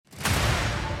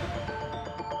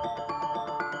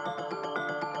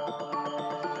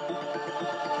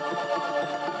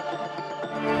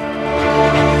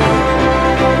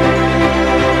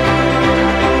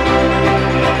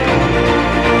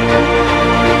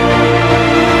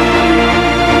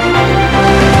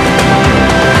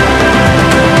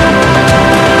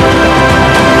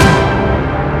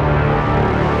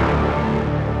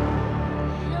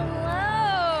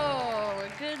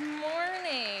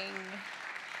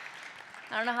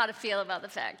I don't know how to feel about the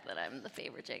fact that I'm the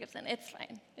favorite Jacobsen. It's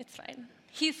fine. It's fine.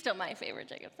 He's still my favorite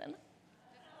Jacobsen.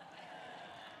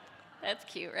 That's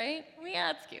cute, right?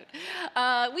 Yeah, that's cute.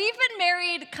 We've been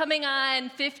married coming on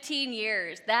 15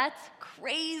 years. That's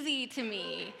crazy to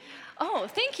me. Oh,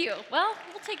 thank you. Well,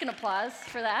 we'll take an applause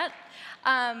for that.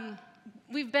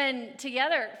 We've been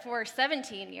together for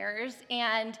 17 years,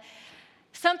 and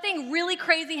something really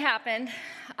crazy happened.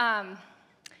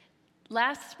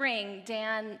 Last spring,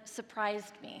 Dan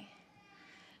surprised me.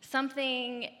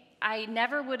 Something I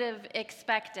never would have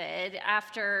expected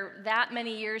after that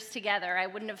many years together. I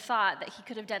wouldn't have thought that he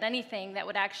could have done anything that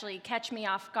would actually catch me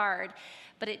off guard,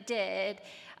 but it did.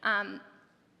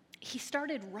 He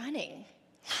started running.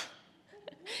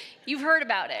 You've heard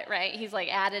about it, right? He's like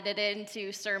added it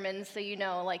into sermons so you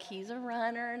know, like he's a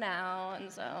runner now, and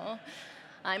so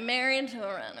I'm married to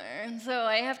a runner, and so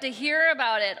I have to hear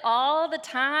about it all the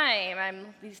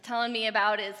time. He's telling me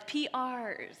about his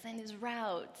PRs and his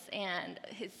routes and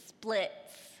his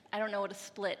splits. I don't know what a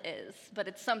split is, but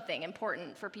it's something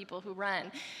important for people who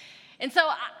run. And so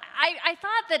I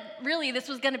thought that really this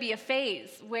was going to be a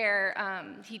phase where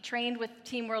he trained with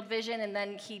Team World Vision and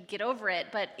then he'd get over it.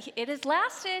 But it has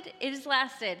lasted,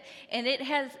 and it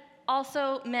has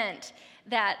also meant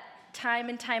that time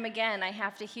and time again I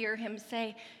have to hear him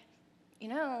say, you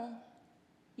know,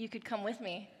 you could come with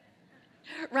me.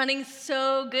 Running's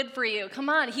so good for you. Come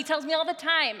on. He tells me all the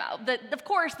time, of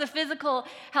course, the physical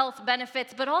health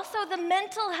benefits, but also the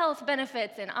mental health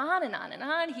benefits, and on and on and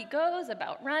on he goes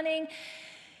about running.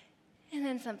 And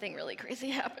then something really crazy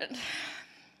happened.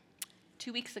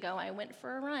 2 weeks ago, I went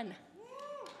for a run.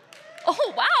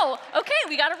 Oh, wow. Okay,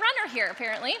 we got a runner here,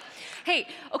 apparently. Hey,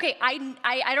 okay,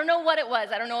 I don't know what it was.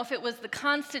 I don't know if it was the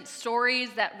constant stories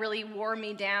that really wore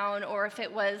me down, or if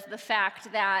it was the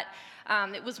fact that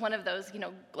it was one of those,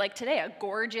 like today, a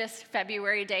gorgeous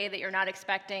February day that you're not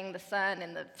expecting, the sun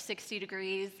and the 60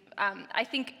 degrees. I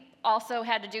think also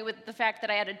had to do with the fact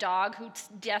that I had a dog who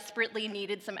desperately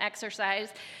needed some exercise.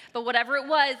 But whatever it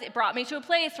was, it brought me to a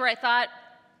place where I thought,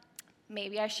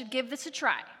 maybe I should give this a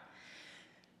try.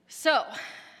 So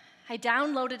I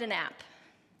downloaded an app,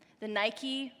 the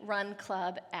Nike Run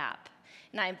Club app.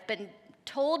 And I've been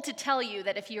told to tell you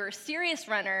that if you're a serious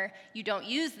runner, you don't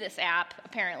use this app,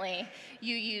 apparently.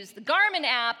 You use the Garmin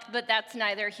app, but that's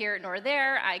neither here nor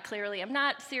there. I clearly am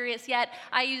not serious yet.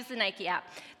 I use the Nike app.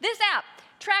 This app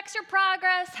tracks your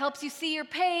progress, helps you see your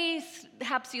pace,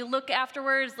 helps you look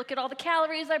afterwards, look at all the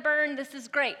calories I burned. This is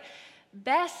great.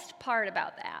 Best part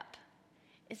about the app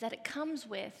is that it comes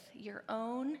with your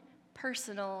own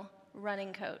personal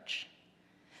running coach.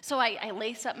 So I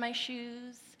lace up my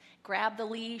shoes, grab the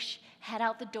leash, head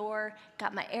out the door,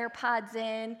 got my AirPods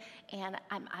in, and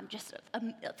I'm just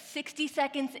 60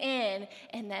 seconds in,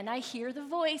 and then I hear the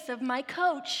voice of my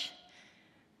coach,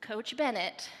 Coach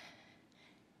Bennett,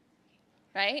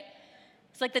 right?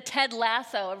 It's like the Ted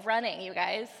Lasso of running, you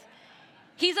guys.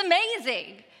 He's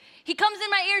amazing. He comes in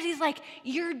my ears, he's like,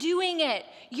 you're doing it,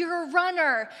 you're a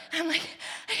runner. I'm like,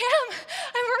 I'm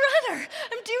a runner,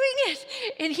 I'm doing it.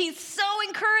 And he's so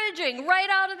encouraging right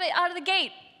out of the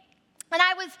gate. And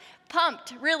I was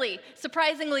pumped, really,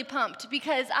 surprisingly pumped,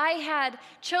 because I had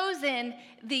chosen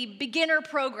the beginner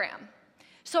program.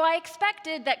 So I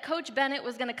expected that Coach Bennett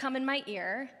was gonna come in my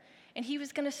ear, and he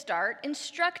was gonna start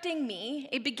instructing me,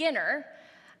 a beginner,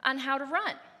 on how to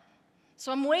run.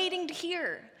 So I'm waiting to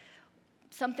hear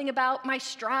something about my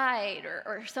stride,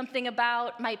 or something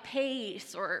about my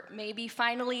pace, or maybe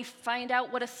finally find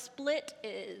out what a split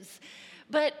is.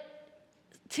 But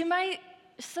to my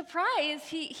surprise,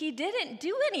 he didn't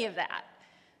do any of that.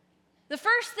 The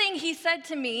first thing he said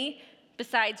to me,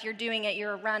 besides you're doing it,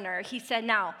 you're a runner, he said,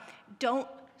 now, don't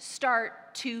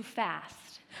start too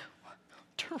fast.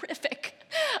 Terrific.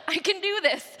 I can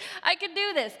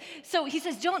do this. So he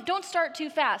says, don't start too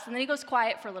fast. And then he goes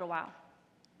quiet for a little while.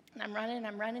 And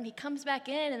I'm running. He comes back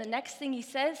in, and the next thing he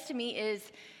says to me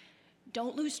is,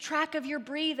 don't lose track of your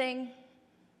breathing.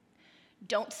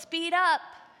 Don't speed up.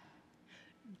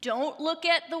 Don't look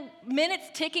at the minutes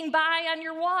ticking by on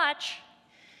your watch.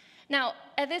 Now,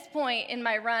 at this point in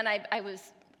my run, I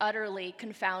was utterly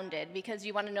confounded, because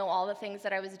you want to know all the things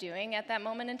that I was doing at that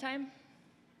moment in time?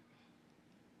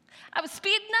 I was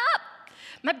speeding up.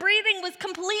 My breathing was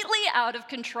completely out of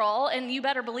control, and you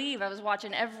better believe I was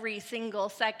watching every single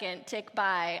second tick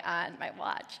by on my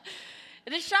watch.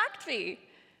 It has shocked me,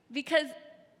 because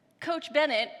Coach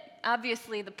Bennett,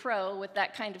 obviously the pro with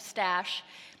that kind of stash,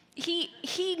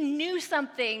 he knew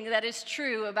something that is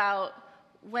true about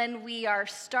when we are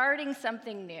starting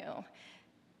something new.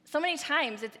 So many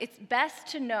times it's best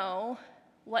to know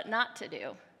what not to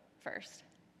do first.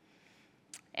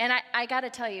 And I got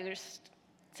to tell you, just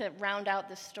to round out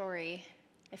this story,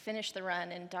 I finished the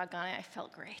run, and doggone it, I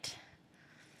felt great.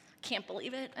 Can't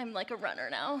believe it. I'm like a runner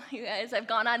now, you guys. I've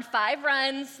gone on 5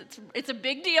 runs. It's a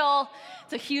big deal.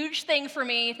 It's a huge thing for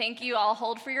me. Thank you. I'll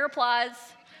hold for your applause.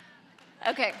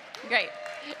 Okay, great.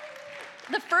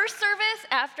 The first service,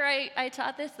 after I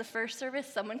taught this, the first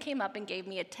service, someone came up and gave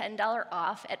me a $10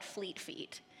 off at Fleet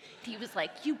Feet. He was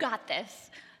like, you got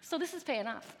this. So this is paying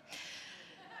off.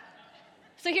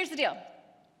 So here's the deal.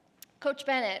 Coach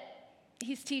Bennett,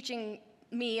 he's teaching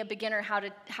me, a beginner, how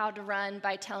to run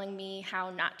by telling me how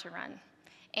not to run.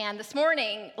 And this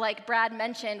morning, like Brad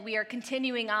mentioned, we are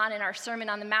continuing on in our Sermon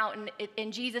on the Mount,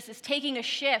 and Jesus is taking a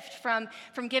shift from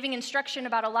giving instruction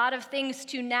about a lot of things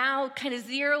to now kind of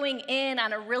zeroing in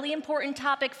on a really important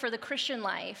topic for the Christian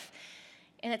life,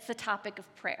 and it's the topic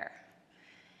of prayer.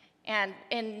 And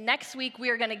next week, we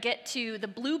are going to get to the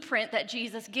blueprint that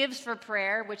Jesus gives for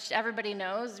prayer, which everybody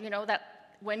knows, that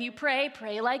when you pray,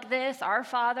 pray like this: Our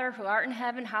Father, who art in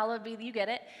heaven, hallowed be, you get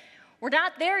it. We're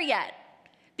not there yet,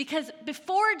 because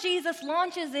before Jesus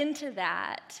launches into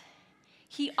that,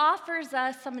 he offers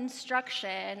us some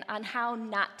instruction on how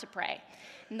not to pray.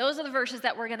 And those are the verses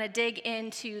that we're going to dig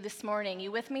into this morning.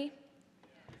 You with me?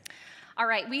 All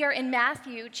right, we are in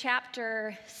Matthew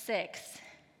chapter 6,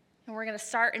 and we're going to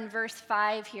start in verse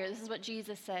 5 here. This is what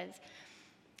Jesus says.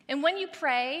 And when you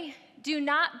pray, do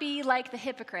not be like the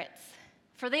hypocrites,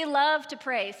 for they love to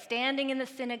pray, standing in the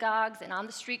synagogues and on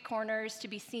the street corners to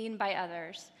be seen by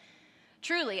others.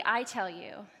 Truly, I tell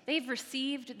you, they've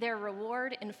received their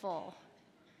reward in full.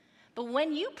 But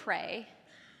when you pray,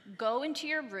 go into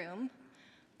your room,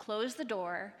 close the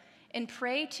door, and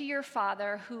pray to your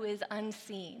Father who is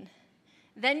unseen.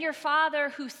 Then your Father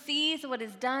who sees what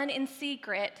is done in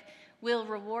secret will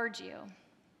reward you.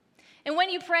 And when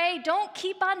you pray, don't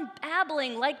keep on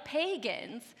babbling like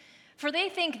pagans, for they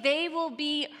think they will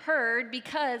be heard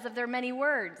because of their many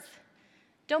words.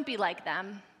 Don't be like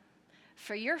them,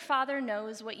 for your Father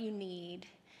knows what you need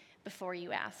before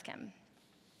you ask him.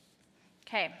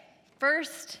 Okay,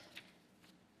 first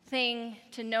thing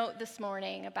to note this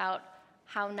morning about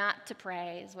how not to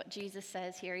pray is what Jesus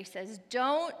says here. He says,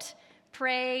 don't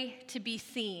pray to be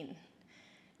seen.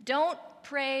 Don't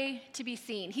pray to be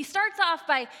seen. He starts off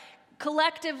by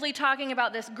collectively talking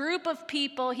about this group of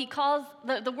people. He calls,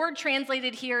 the word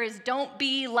translated here is don't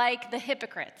be like the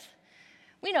hypocrites.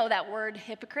 We know that word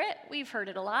hypocrite. We've heard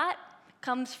it a lot. It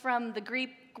comes from the Greek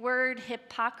word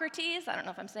Hippocrates. I don't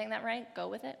know if I'm saying that right. Go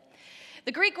with it.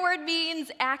 The Greek word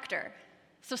means actor.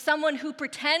 So someone who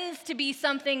pretends to be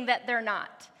something that they're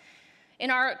not. In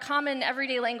our common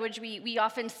everyday language, we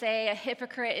often say a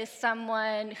hypocrite is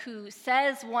someone who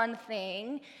says one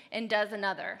thing and does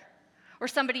another, or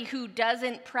somebody who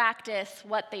doesn't practice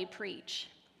what they preach.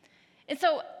 And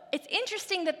so it's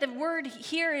interesting that the word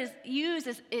here is used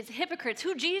as hypocrites.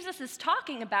 Who Jesus is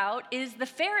talking about is the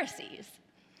Pharisees.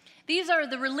 These are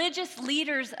the religious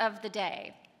leaders of the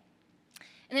day.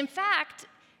 And in fact,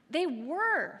 they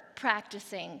were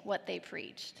practicing what they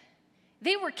preached.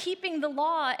 They were keeping the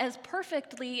law as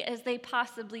perfectly as they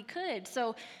possibly could.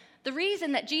 So the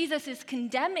reason that Jesus is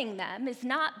condemning them is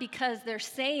not because they're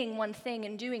saying one thing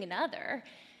and doing another.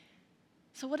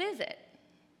 So what is it?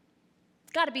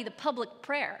 It's got to be the public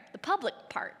prayer, the public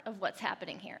part of what's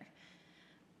happening here.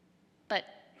 But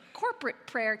corporate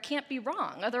prayer can't be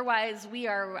wrong. Otherwise, we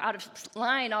are out of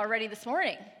line already this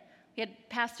morning. We had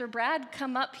Pastor Brad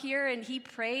come up here, and he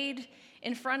prayed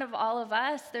in front of all of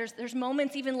us. There's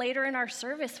moments even later in our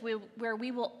service where we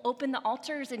will open the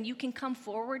altars, and you can come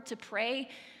forward to pray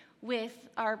with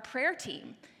our prayer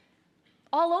team.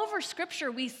 All over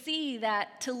Scripture, we see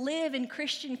that to live in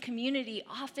Christian community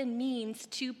often means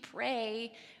to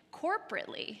pray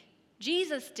corporately.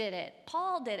 Jesus did it.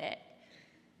 Paul did it.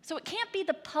 So it can't be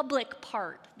the public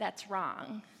part that's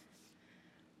wrong.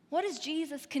 What is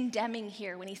Jesus condemning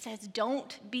here when he says,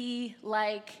 don't be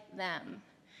like them?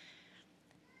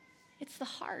 It's the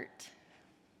heart.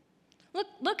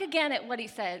 Look again at what he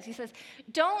says. He says,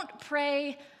 don't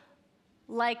pray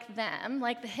like them,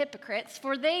 like the hypocrites,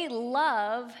 for they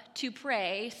love to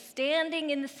pray standing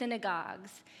in the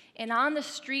synagogues and on the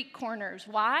street corners.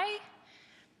 Why?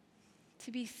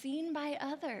 To be seen by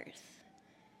others.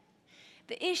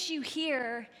 The issue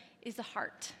here is the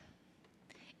heart.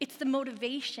 It's the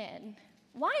motivation.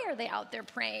 Why are they out there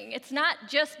praying? It's not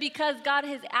just because God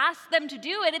has asked them to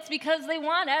do it. It's because they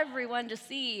want everyone to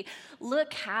see,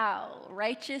 look how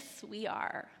righteous we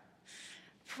are.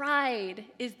 Pride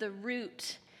is the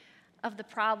root of the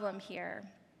problem here.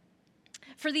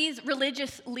 For these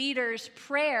religious leaders,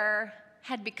 prayer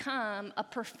had become a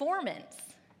performance.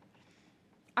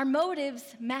 Our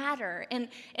motives matter.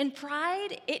 And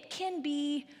pride, it can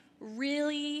be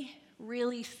really,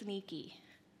 really sneaky.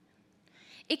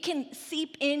 It can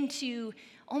seep into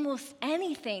almost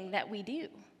anything that we do.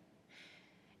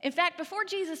 In fact, before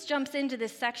Jesus jumps into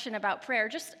this section about prayer,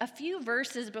 just a few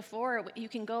verses before, you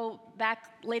can go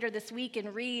back later this week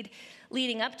and read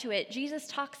leading up to it, Jesus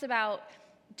talks about,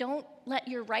 don't let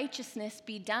your righteousness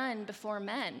be done before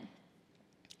men.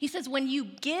 He says, when you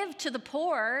give to the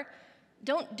poor,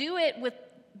 don't do it with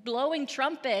blowing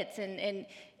trumpets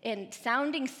and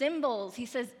sounding cymbals. He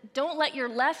says, don't let your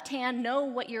left hand know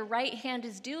what your right hand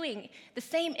is doing. The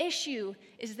same issue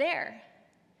is there,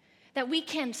 that we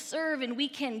can serve and we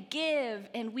can give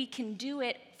and we can do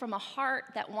it from a heart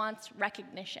that wants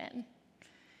recognition.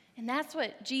 And that's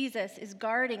what Jesus is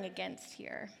guarding against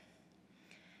here.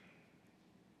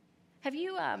 Have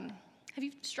you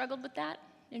struggled with that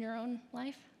in your own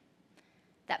life?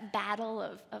 That battle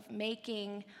of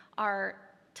making our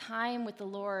time with the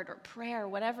Lord or prayer,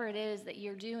 whatever it is that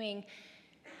you're doing,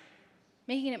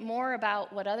 making it more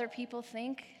about what other people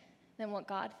think than what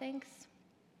God thinks?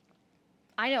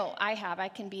 I know I have. I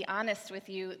can be honest with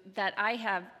you that I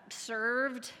have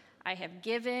served, I have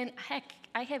given, heck,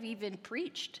 I have even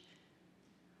preached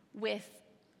with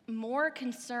more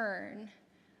concern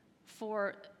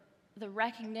for the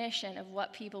recognition of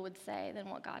what people would say than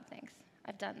what God thinks.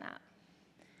 I've done that.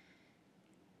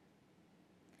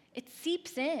 It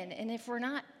seeps in, and if we're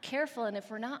not careful and if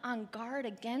we're not on guard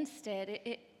against it,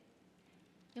 it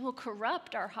will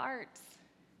corrupt our hearts.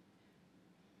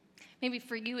 Maybe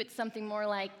for you it's something more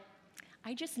like,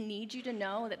 I just need you to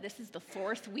know that this is the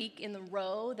 4th week in the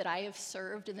row that I have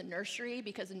served in the nursery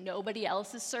because nobody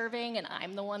else is serving and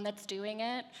I'm the one that's doing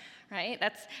it, right?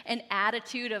 That's an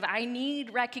attitude of, I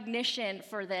need recognition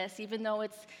for this, even though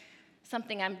it's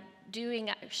something I'm doing,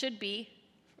 should be,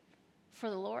 for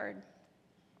the Lord.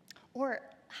 Or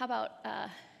how about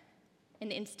an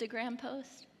Instagram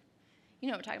post? You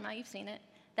know what I'm talking about, you've seen it.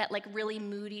 That like really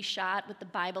moody shot with the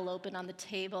Bible open on the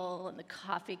table and the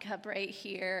coffee cup right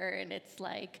here, and it's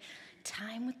like,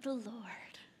 time with the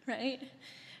Lord, right?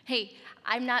 Hey,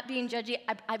 I'm not being judgy.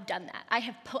 I've done that.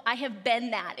 I have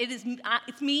been that.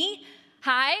 It's me.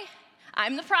 Hi,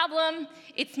 I'm the problem.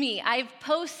 It's me. I've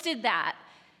posted that.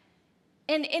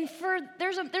 And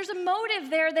there's a motive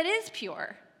there that is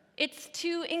pure. It's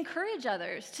to encourage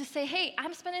others, to say, hey,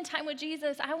 I'm spending time with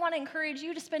Jesus. I want to encourage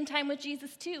you to spend time with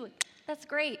Jesus too. That's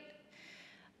great.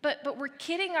 But we're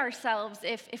kidding ourselves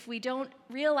if we don't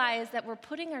realize that we're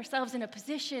putting ourselves in a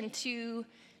position to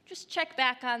just check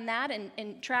back on that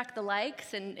and track the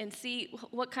likes and see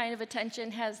what kind of attention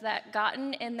has that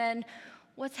gotten, and then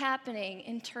what's happening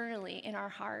internally in our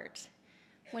heart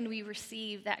when we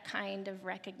receive that kind of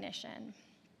recognition.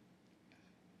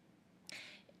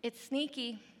 It's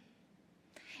sneaky.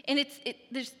 And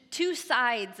there's two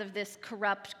sides of this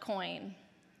corrupt coin,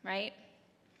 right?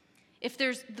 If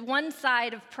there's the one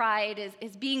side of pride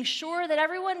is being sure that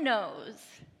everyone knows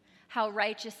how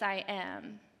righteous I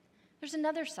am, there's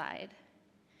another side.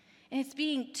 And it's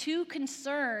being too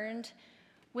concerned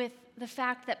with the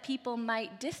fact that people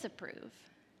might disapprove.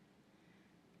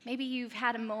 Maybe you've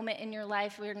had a moment in your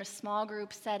life where you're in a small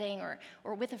group setting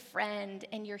or with a friend,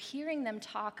 and you're hearing them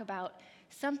talk about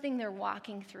something they're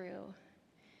walking through.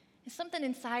 And something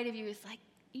inside of you is like,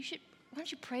 why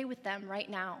don't you pray with them right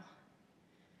now?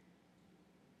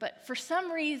 But for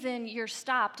some reason, you're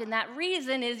stopped, and that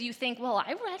reason is you think, well,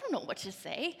 I don't know what to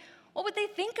say. What would they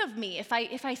think of me if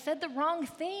I said the wrong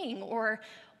thing? Or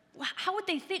what would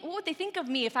they think of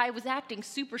me if I was acting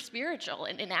super spiritual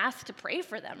and asked to pray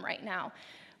for them right now?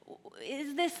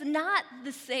 Is this not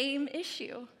the same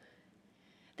issue?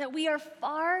 That we are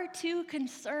far too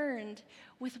concerned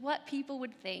with what people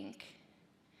would think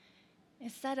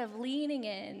instead of leaning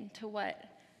in to what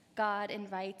God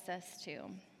invites us to.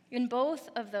 In both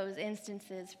of those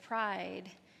instances, pride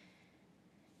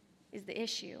is the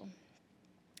issue.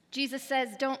 Jesus says,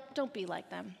 don't be like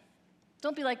them.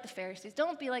 Don't be like the Pharisees.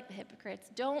 Don't be like the hypocrites.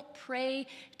 Don't pray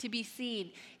to be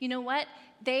seen. You know what?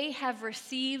 They have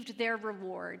received their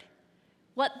reward.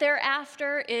 What they're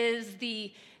after is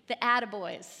the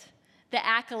attaboys, the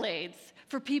accolades,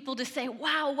 for people to say,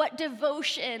 wow, what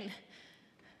devotion,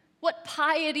 what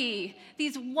piety,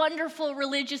 these wonderful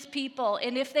religious people.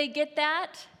 And if they get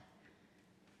that,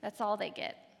 that's all they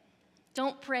get.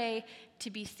 Don't pray to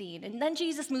be seen. And then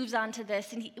Jesus moves on to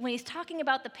this, and when he's talking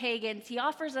about the pagans, he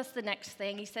offers us the next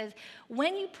thing. He says,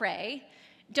 when you pray,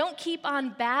 don't keep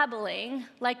on babbling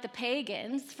like the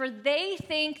pagans, for they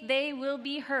think they will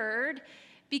be heard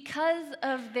because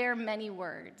of their many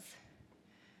words.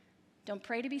 Don't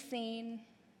pray to be seen.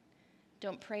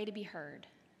 Don't pray to be heard.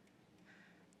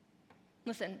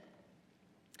 Listen,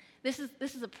 this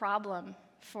is a problem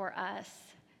for us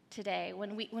today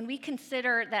when we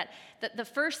consider that the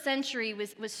first century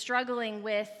was struggling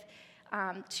with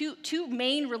two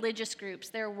main religious groups.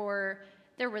 There were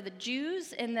the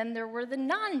Jews, and then there were the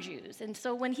non-Jews. And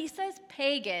so when he says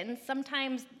pagans,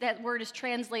 sometimes that word is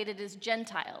translated as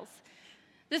Gentiles.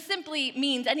 This simply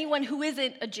means anyone who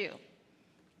isn't a Jew.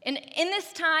 And in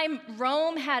this time,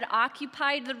 Rome had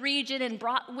occupied the region and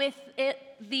brought with it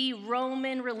the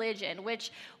Roman religion,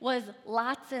 which was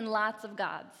lots and lots of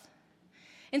gods.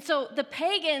 And so the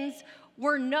pagans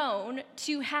were known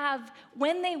to have,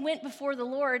 when they went before the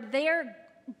Lord, their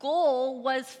goal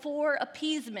was for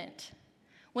appeasement.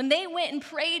 When they went and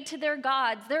prayed to their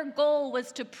gods, their goal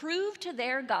was to prove to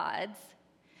their gods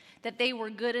that they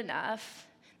were good enough,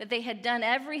 that they had done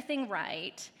everything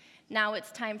right. Now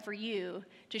it's time for you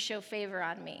to show favor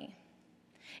on me.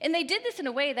 And they did this in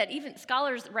a way that even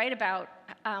scholars write about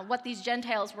what these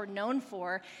Gentiles were known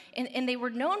for, and they were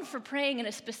known for praying in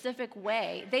a specific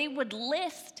way. They would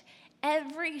list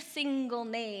every single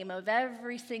name of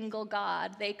every single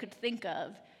god they could think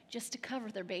of just to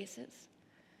cover their bases.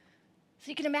 So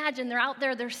you can imagine they're out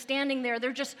there, they're standing there,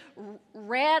 they're just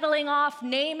rattling off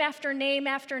name after name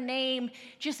after name,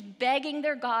 just begging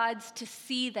their gods to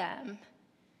see them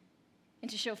and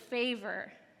to show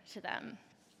favor to them.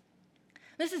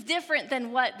 This is different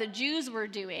than what the Jews were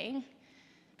doing,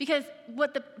 because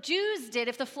what the Jews did,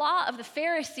 if the flaw of the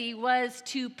Pharisee was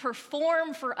to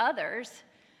perform for others,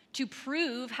 to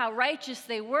prove how righteous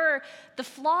they were, the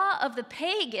flaw of the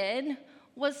pagan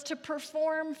was to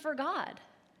perform for God.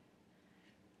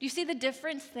 Do you see the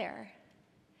difference there?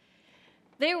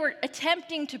 They were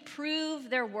attempting to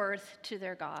prove their worth to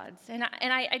their gods. And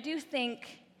I do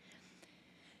think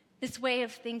this way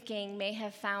of thinking may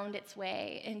have found its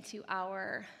way into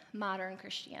our modern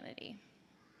Christianity.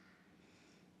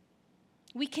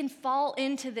 We can fall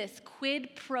into this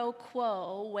quid pro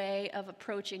quo way of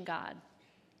approaching God.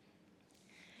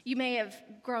 You may have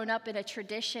grown up in a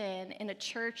tradition in a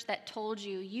church that told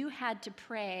you you had to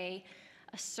pray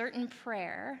a certain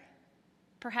prayer,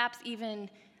 perhaps even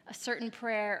a certain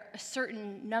prayer a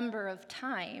certain number of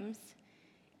times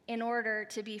in order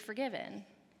to be forgiven.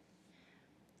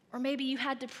 Or maybe you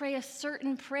had to pray a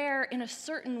certain prayer in a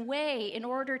certain way in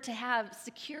order to have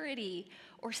security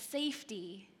or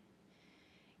safety.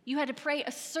 You had to pray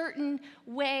a certain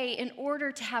way in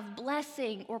order to have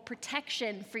blessing or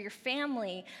protection for your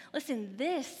family. Listen,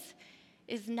 this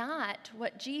is not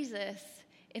what Jesus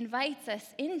invites us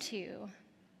into.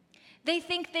 They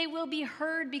think they will be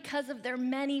heard because of their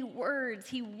many words.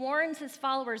 He warns his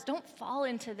followers, don't fall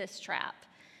into this trap.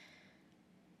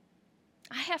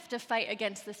 I have to fight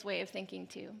against this way of thinking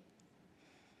too.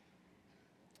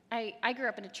 I grew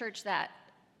up in a church that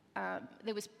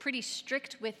was pretty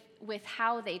strict with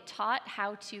how they taught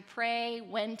how to pray,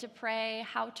 when to pray,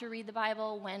 how to read the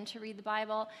Bible, when to read the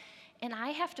Bible. And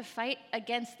I have to fight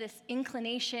against this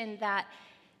inclination that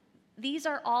these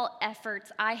are all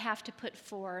efforts I have to put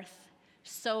forth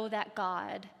so that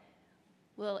God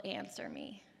will answer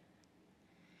me.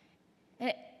 And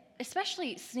it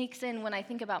especially sneaks in when I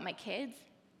think about my kids.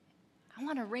 I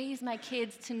want to raise my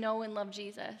kids to know and love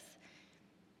Jesus.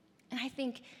 And I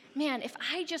think, man, if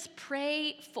I just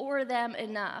pray for them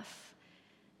enough,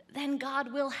 then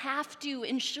God will have to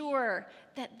ensure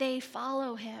that they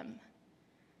follow him.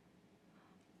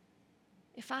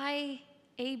 If I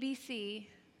ABC,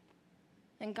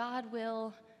 then God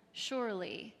will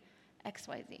surely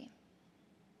XYZ.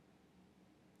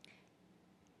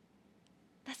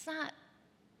 That's not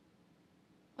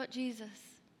what Jesus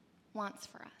wants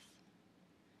for us.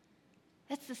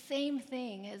 That's the same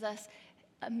thing as us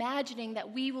imagining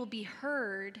that we will be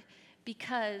heard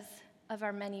because of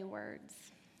our many words.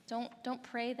 Don't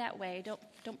pray that way.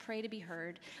 Don't pray to be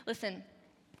heard. Listen,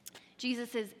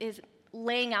 Jesus is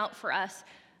laying out for us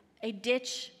a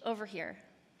ditch over here.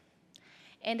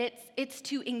 And it's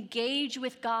to engage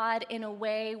with God in a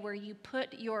way where you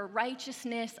put your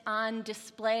righteousness on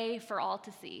display for all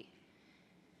to see.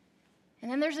 And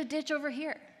then there's a ditch over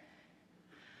here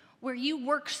where you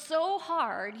work so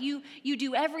hard, you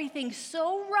do everything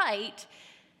so right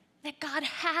that God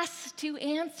has to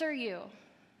answer you.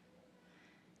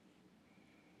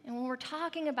 And when we're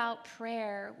talking about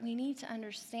prayer, we need to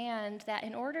understand that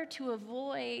in order to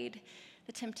avoid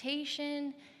the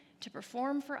temptation to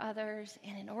perform for others,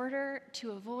 and in order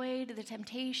to avoid the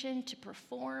temptation to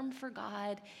perform for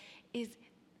God,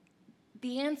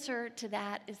 the answer to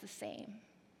that is the same.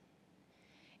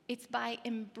 It's by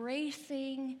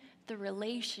embracing the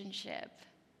relationship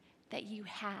that you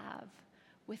have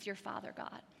with your Father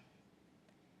God.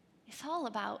 It's all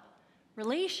about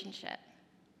relationship.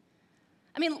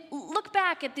 Look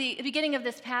back at the beginning of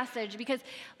this passage, because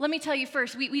let me tell you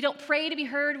first, we don't pray to be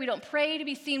heard, we don't pray to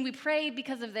be seen, we pray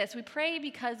because of this. We pray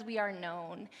because we are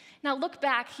known. Now look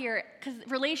back here, because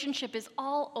relationship is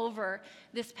all over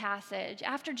this passage.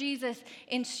 After Jesus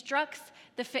instructs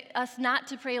us not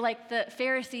to pray like the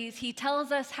Pharisees, he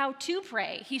tells us how to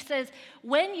pray. He says,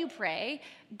 when you pray,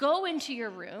 go into your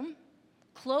room,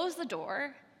 close the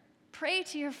door, pray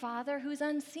to your Father who's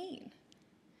unseen.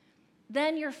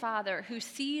 Then your Father, who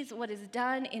sees what is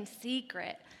done in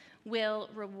secret, will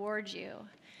reward you.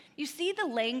 You see the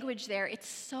language there? It's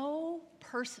so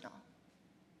personal.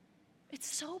 It's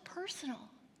so personal.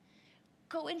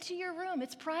 Go into your room.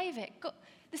 It's private.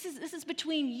 This is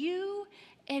between you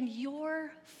and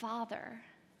your Father.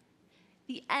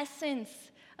 The essence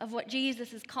of what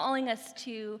Jesus is calling us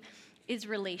to is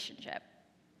relationship.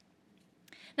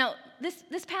 Now,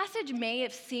 this passage may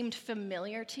have seemed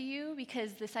familiar to you,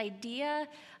 because this idea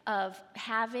of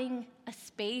having a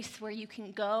space where you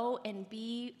can go and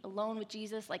be alone with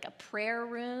Jesus, like a prayer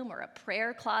room or a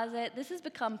prayer closet, this has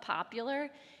become popular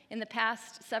in the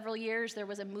past several years. There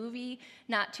was a movie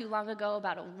not too long ago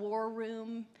about a war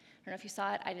room. I don't know if you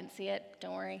saw it. I didn't see it.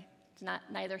 Don't worry. It's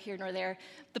neither here nor there.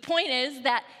 The point is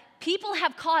that people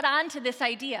have caught on to this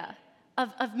idea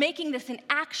of making this an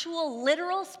actual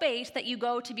literal space that you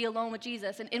go to be alone with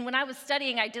Jesus. And when I was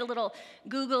studying, I did a little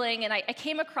Googling, and I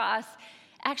came across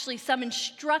actually some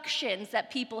instructions that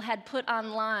people had put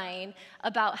online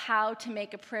about how to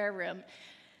make a prayer room.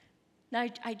 Now,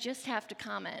 I just have to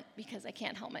comment because I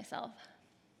can't help myself.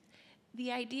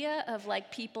 The idea of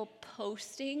people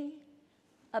posting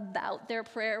about their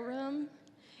prayer room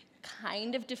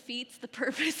kind of defeats the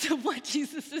purpose of what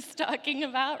Jesus is talking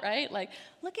about, right?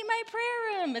 Look at my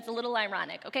prayer room. It's a little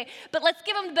ironic, okay? But let's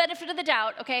give them the benefit of the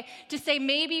doubt, okay? To say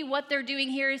maybe what they're doing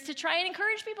here is to try and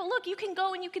encourage people. Look, you can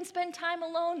go and you can spend time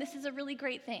alone. This is a really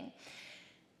great thing.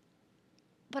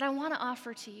 But I want to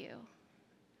offer to you,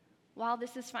 while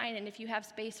this is fine, and if you have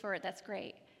space for it, that's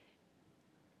great.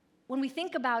 When we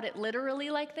think about it literally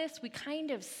like this, we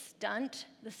kind of stunt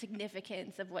the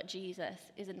significance of what Jesus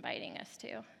is inviting us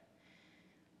to.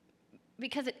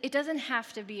 Because it doesn't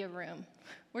have to be a room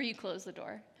where you close the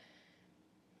door.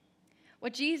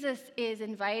 What Jesus is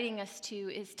inviting us to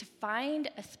is to find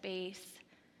a space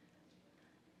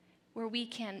where we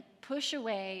can push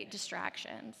away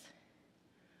distractions,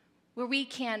 where we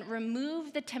can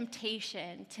remove the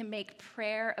temptation to make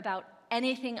prayer about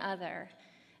anything other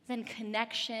than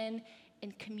connection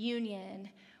and communion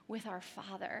with our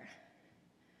Father.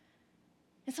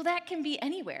 And so that can be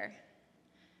anywhere.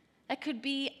 That could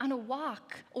be on a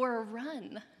walk or a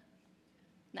run.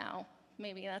 Now,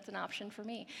 maybe that's an option for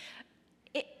me.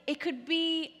 It could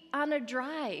be on a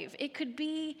drive. It could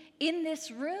be in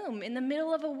this room in the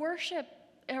middle of a worship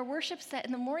set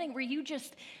in the morning, where you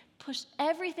just push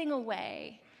everything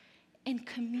away and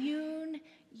commune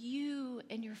you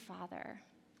and your Father.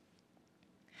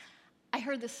 I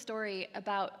heard this story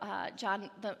about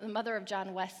the mother of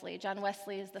John Wesley. John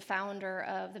Wesley is the founder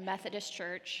of the Methodist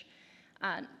Church,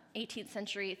 18th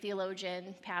century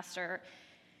theologian, pastor.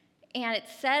 And it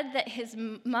said that his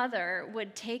mother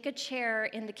would take a chair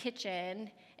in the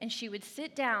kitchen, and she would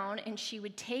sit down, and she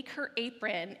would take her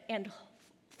apron and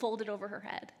fold it over her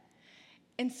head.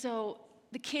 And so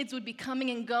the kids would be coming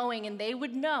and going, and they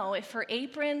would know if her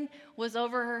apron was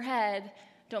over her head,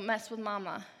 don't mess with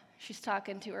Mama. She's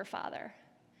talking to her Father.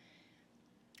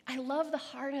 I love the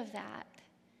heart of that.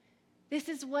 This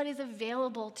is what is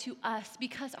available to us,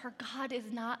 because our God is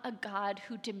not a God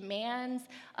who demands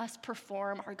us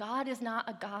perform. Our God is not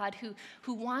a God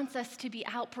who wants us to be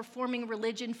out performing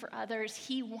religion for others.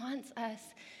 He wants us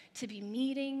to be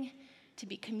meeting, to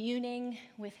be communing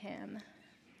with him.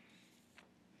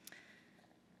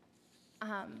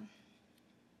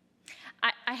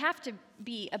 I have to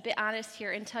be a bit honest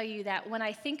here and tell you that when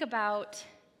I think about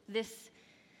this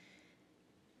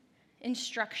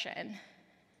instruction,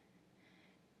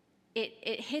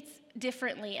 it hits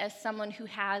differently as someone who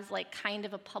has kind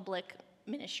of a public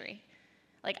ministry.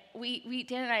 Dan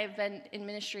and I have been in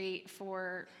ministry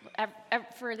for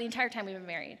the entire time we've been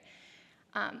married.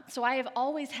 So I have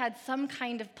always had some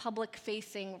kind of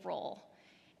public-facing role.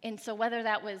 And so whether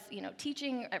that was,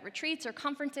 teaching at retreats or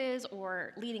conferences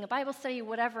or leading a Bible study,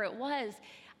 whatever it was,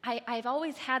 I've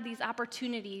always had these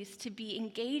opportunities to be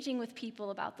engaging with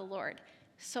people about the Lord.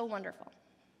 So wonderful.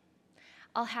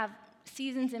 I'll have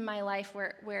seasons in my life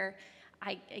where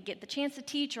I get the chance to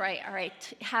teach, or I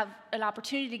have an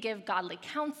opportunity to give godly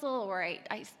counsel, or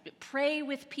I pray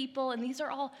with people, and these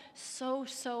are all so,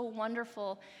 so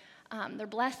wonderful. They're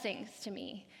blessings to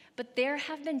me. But there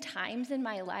have been times in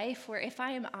my life where, if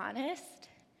I am honest,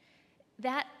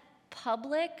 that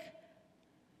public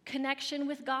connection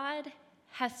with God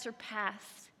has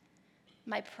surpassed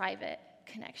my private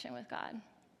connection with God.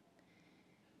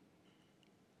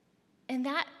 And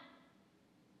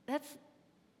that's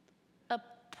a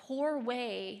poor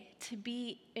way to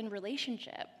be in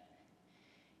relationship.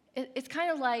 It's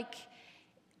kind of like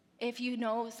if you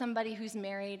know somebody who's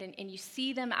married and you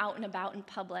see them out and about in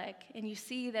public and you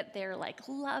see that they're like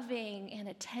loving and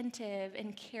attentive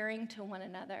and caring to one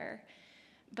another,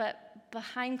 but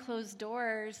behind closed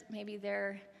doors, maybe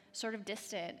they're sort of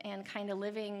distant and kind of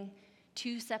living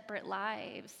two separate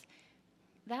lives.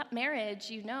 That marriage,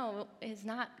 is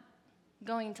not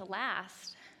going to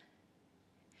last.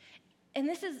 And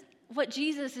this is what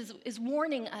Jesus is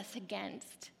warning us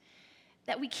against.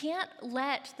 That we can't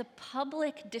let the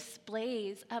public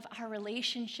displays of our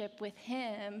relationship with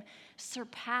him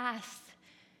surpass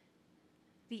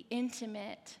the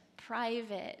intimate,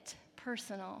 private,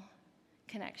 personal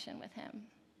connection with him.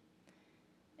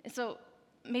 And so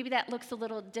maybe that looks a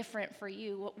little different for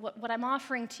you. What I'm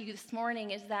offering to you this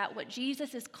morning is that what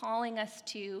Jesus is calling us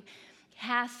to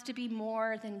has to be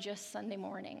more than just Sunday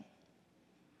morning.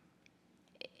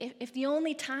 If the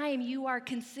only time you are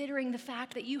considering the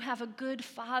fact that you have a good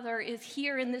father is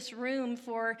here in this room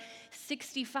for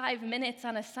 65 minutes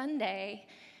on a Sunday,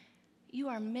 you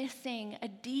are missing a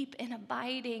deep and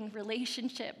abiding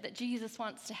relationship that Jesus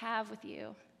wants to have with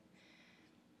you.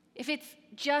 If it's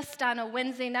just on a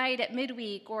Wednesday night at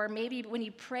midweek, or maybe when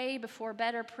you pray before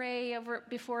bed or pray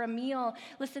before a meal,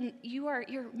 listen, you're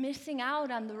missing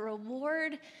out on the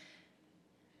reward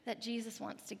that Jesus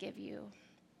wants to give you.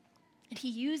 And he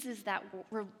uses that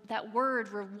word,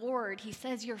 reward. He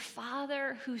says, your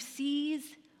Father who sees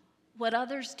what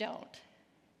others don't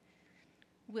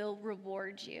will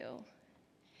reward you.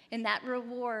 And that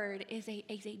reward is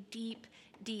a deep,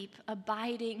 deep,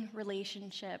 abiding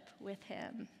relationship with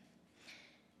him.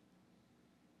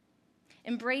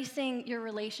 Embracing your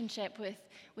relationship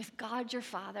with God your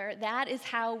Father, that is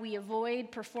how we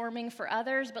avoid performing for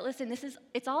others. But listen,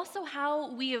 it's also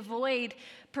how we avoid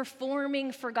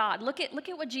performing for God. Look at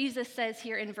what Jesus says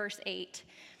here in verse 8.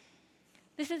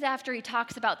 This is after he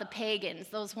talks about the pagans,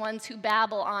 those ones who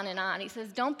babble on and on. He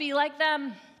says, don't be like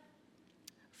them,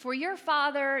 for your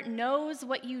Father knows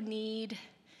what you need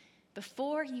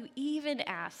before you even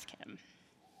ask him.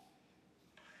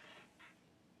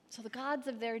 So the gods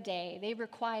of their day, they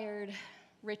required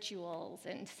rituals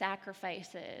and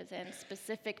sacrifices and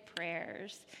specific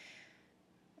prayers,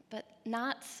 but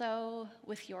not so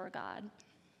with your God.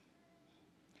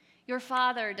 Your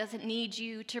Father doesn't need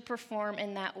you to perform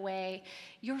in that way.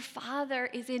 Your Father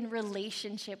is in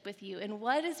relationship with you. And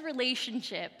what is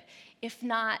relationship if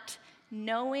not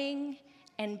knowing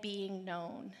and being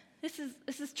known? This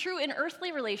is true in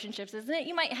earthly relationships, isn't it?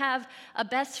 You might have a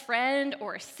best friend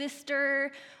or a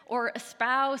sister or a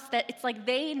spouse that it's like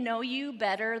they know you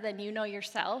better than you know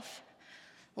yourself.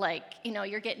 Like,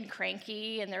 you're getting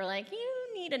cranky and they're like, you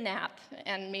need a nap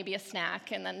and maybe a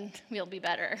snack and then we'll be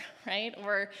better, right?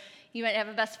 Or you might have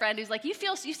a best friend who's like, you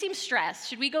seem stressed.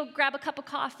 Should we go grab a cup of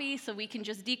coffee so we can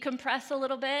just decompress a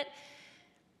little bit?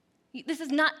 This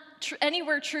is not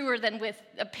anywhere truer than with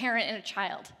a parent and a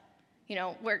child.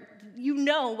 Where you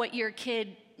know what your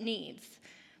kid needs.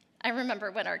 I remember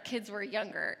when our kids were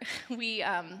younger, we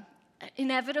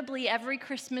inevitably every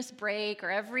Christmas break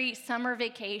or every summer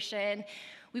vacation,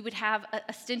 we would have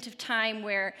a stint of time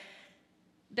where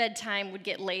bedtime would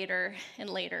get later and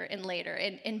later and later.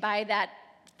 And by that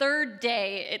third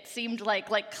day, it seemed like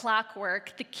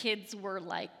clockwork, the kids were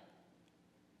like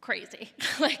crazy.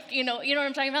 You know what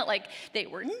I'm talking about? Like they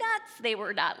were nuts, they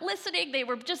were not listening, they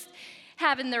were just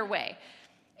having their way.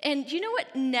 And you know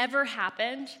what never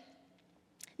happened?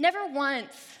 Never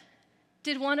once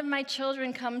did one of my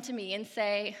children come to me and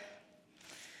say,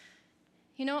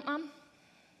 you know what, Mom?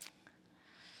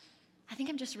 I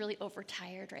think I'm just really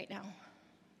overtired right now.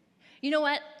 You know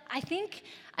what? I think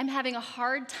I'm having a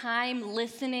hard time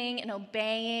listening and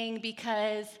obeying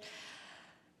because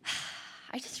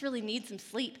I just really need some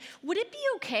sleep. Would it be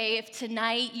okay if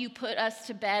tonight you put us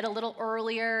to bed a little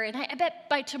earlier? And I bet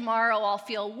by tomorrow I'll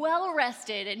feel well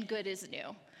rested and good as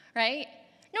new, right?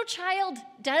 No child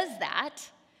does that.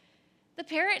 The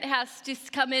parent has to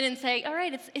come in and say, all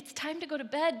right, it's time to go to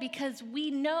bed because we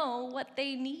know what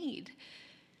they need.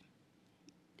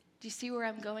 Do you see where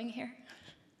I'm going here?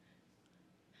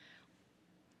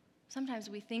 Sometimes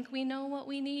we think we know what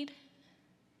we need,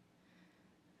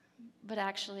 but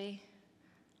actually,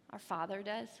 our Father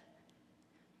does.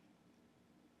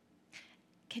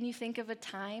 Can you think of a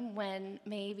time when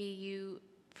maybe you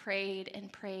prayed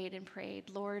and prayed and prayed,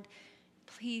 Lord,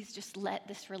 please just let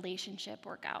this relationship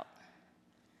work out?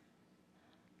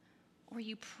 where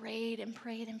you prayed and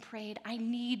prayed and prayed, I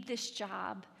need this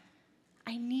job.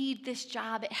 I need this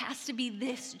job. It has to be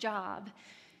this job.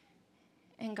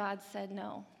 And God said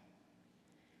no.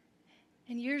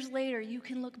 And years later, you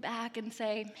can look back and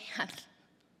say, man,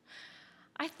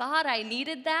 I thought I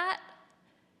needed that.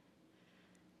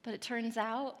 But it turns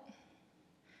out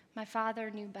my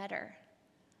Father knew better.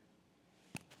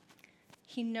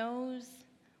 He knows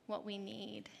what we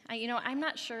need. I'm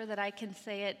not sure that I can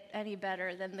say it any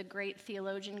better than the great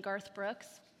theologian Garth Brooks.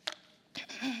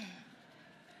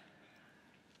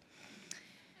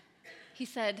 He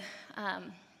said,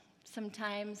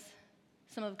 sometimes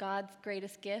some of God's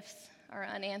greatest gifts are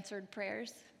unanswered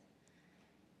prayers.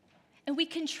 And we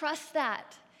can trust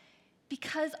that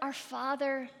because our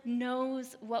Father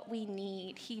knows what we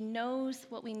need. He knows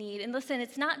what we need. And listen,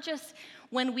 it's not just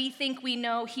when we think we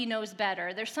know, He knows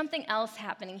better. There's something else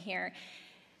happening here.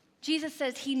 Jesus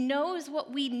says He knows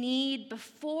what we need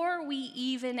before we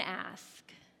even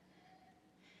ask.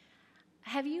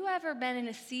 Have you ever been in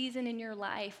a season in your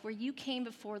life where you came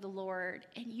before the Lord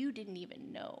and you didn't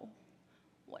even know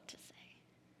what to say?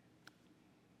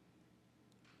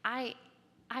 I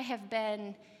have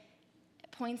been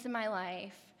at points in my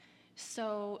life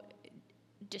so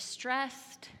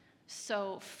distressed,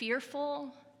 so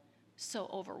fearful, so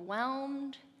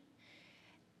overwhelmed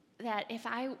that if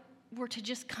I were to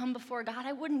just come before God,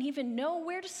 I wouldn't even know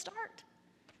where to start.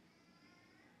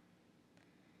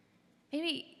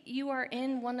 Maybe you are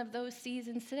in one of those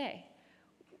seasons today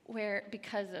where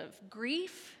because of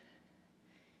grief,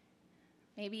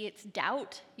 maybe it's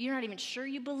doubt, you're not even sure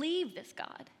you believe this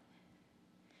God.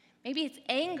 Maybe it's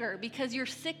anger because you're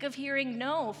sick of hearing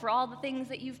no for all the things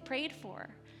that you've prayed for.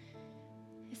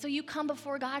 So you come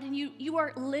before God and you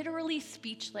are literally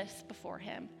speechless before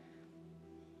Him.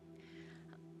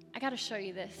 I got to show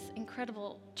you this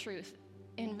incredible truth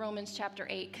in Romans chapter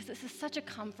 8, because this is such a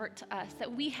comfort to us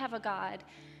that we have a God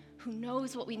who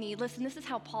knows what we need. Listen, this is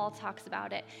how Paul talks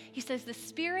about it. He says, the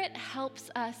Spirit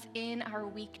helps us in our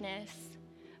weakness,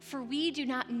 for we do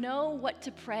not know what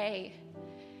to pray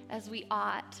as we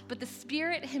ought, but the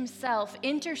Spirit Himself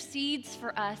intercedes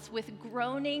for us with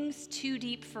groanings too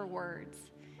deep for words.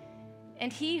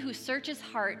 And He who searches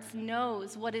hearts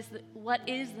knows what is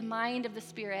the mind of the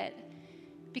Spirit,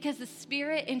 because the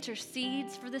Spirit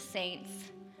intercedes for the saints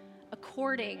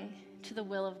according to the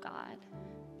will of God.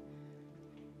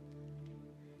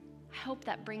 I hope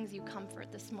that brings you comfort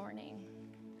this morning.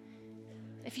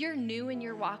 If you're new in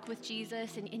your walk with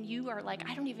Jesus and you are like,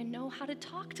 I don't even know how to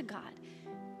talk to God,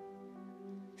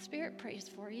 Spirit prays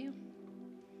for you.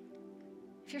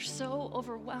 If you're so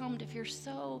overwhelmed, if you're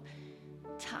so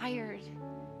tired,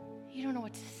 you don't know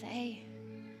what to say,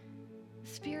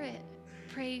 Spirit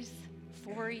prays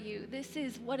for you. This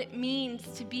is what it means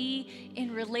to be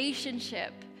in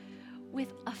relationship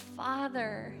with a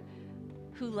Father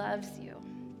who loves you.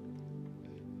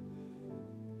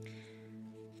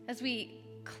 As we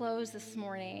close this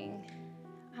morning,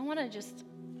 I want to just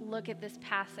look at this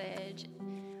passage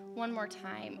one more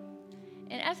time.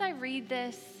 And as I read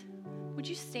this, would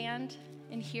you stand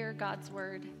and hear God's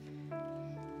word?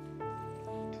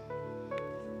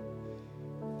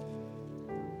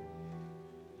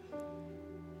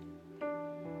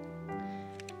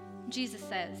 Jesus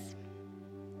says,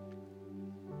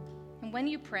 and when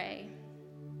you pray,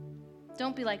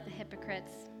 don't be like the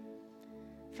hypocrites,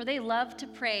 for they love to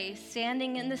pray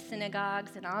standing in the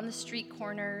synagogues and on the street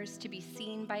corners to be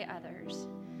seen by others.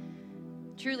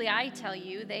 Truly, I tell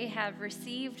you, they have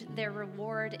received their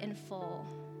reward in full.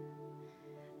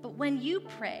 But when you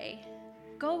pray,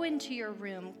 go into your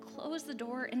room, close the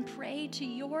door, and pray to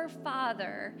your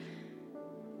Father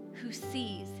who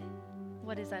sees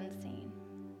what is unseen.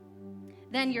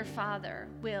 Then your Father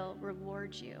will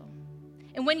reward you.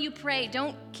 And when you pray,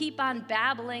 don't keep on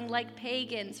babbling like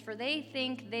pagans, for they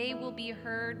think they will be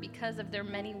heard because of their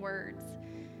many words.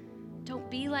 Don't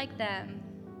be like them,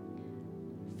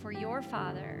 for your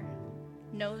Father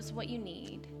knows what you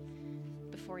need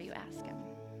before you ask Him.